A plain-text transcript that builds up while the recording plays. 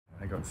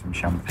got some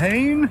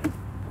champagne.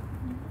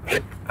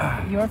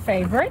 Your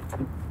favorite?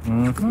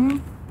 Mm-hmm.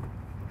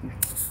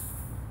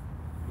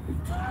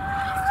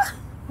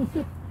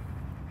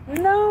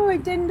 No,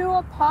 it didn't do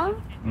a pump.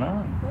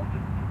 No.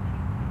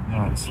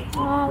 Nice.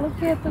 Oh,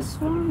 look at the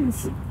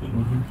swans.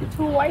 The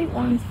two white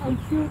ones, how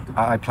cute.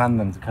 I planned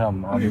them to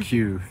come on the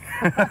queue.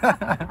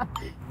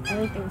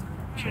 Everything's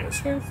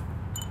Cheers. cheers.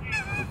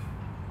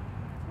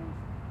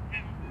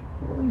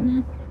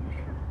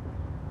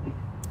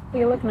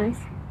 You look nice.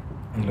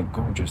 You look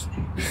gorgeous.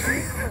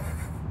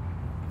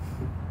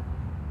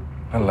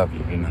 I love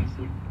you, Rena.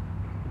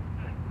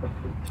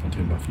 I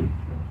do love you.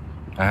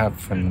 I have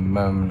from the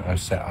moment I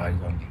set eyes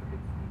on you.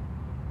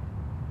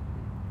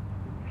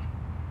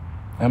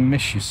 I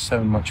miss you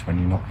so much when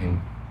you're not here.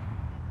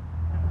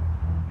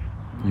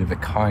 You're the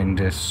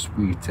kindest,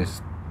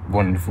 sweetest,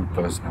 wonderful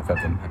person I've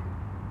ever met.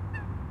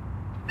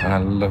 And I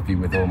love you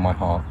with all my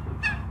heart.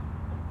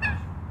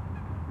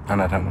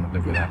 And I don't want to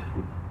live without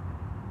you.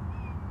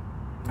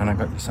 And I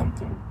got you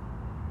something.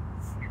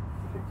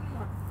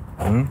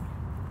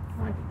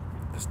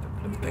 Just a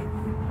little thing.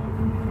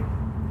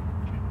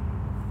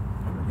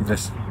 I got you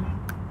this.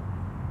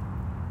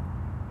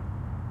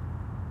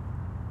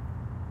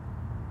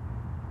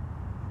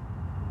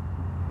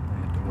 I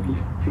adore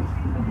you.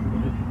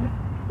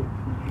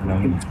 And I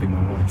want you to be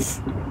my wife.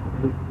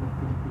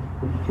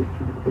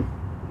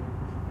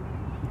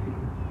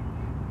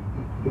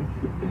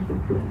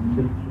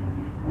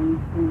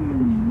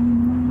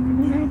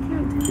 I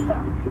can't do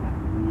that.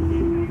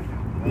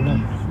 No.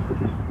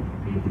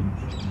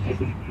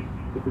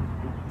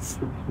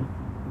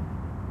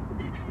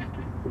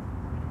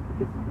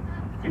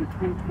 I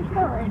can't do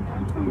that right now,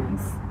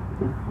 Thomas.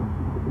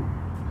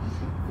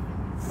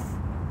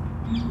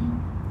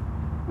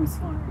 I'm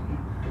sorry.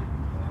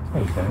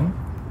 Okay.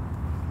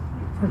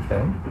 It's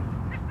okay.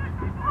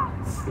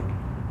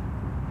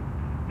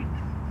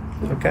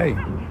 It's okay.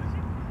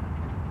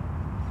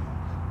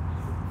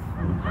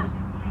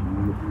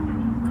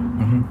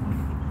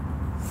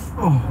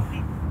 Oh.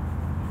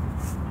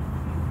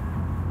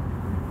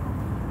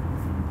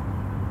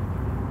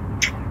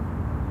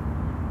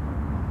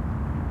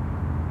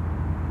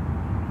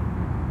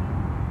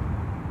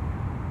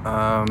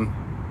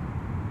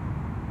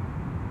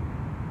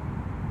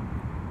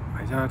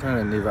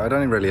 I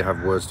don't really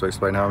have words to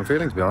explain how I'm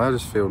feeling, to be honest. I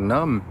just feel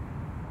numb.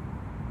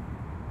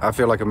 I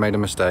feel like I've made a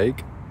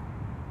mistake.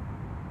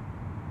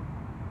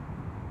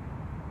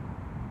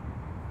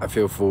 I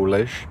feel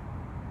foolish.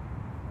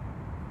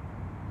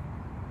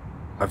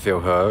 I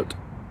feel hurt.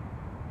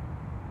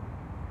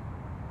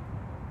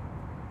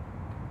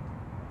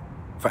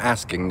 For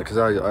asking, because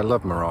I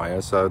love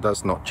Mariah, so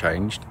that's not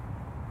changed.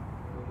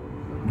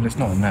 Well, it's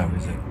not a no,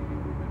 is it?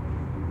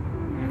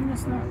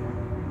 It's not.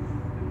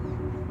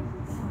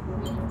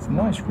 It's a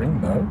nice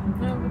ring, though.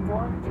 No, the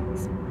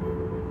gorgeous.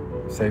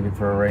 Save it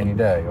for a rainy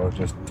day, or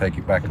just take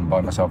it back and buy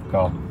myself a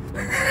car.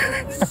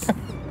 Just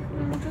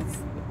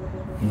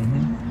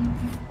Mm-hmm.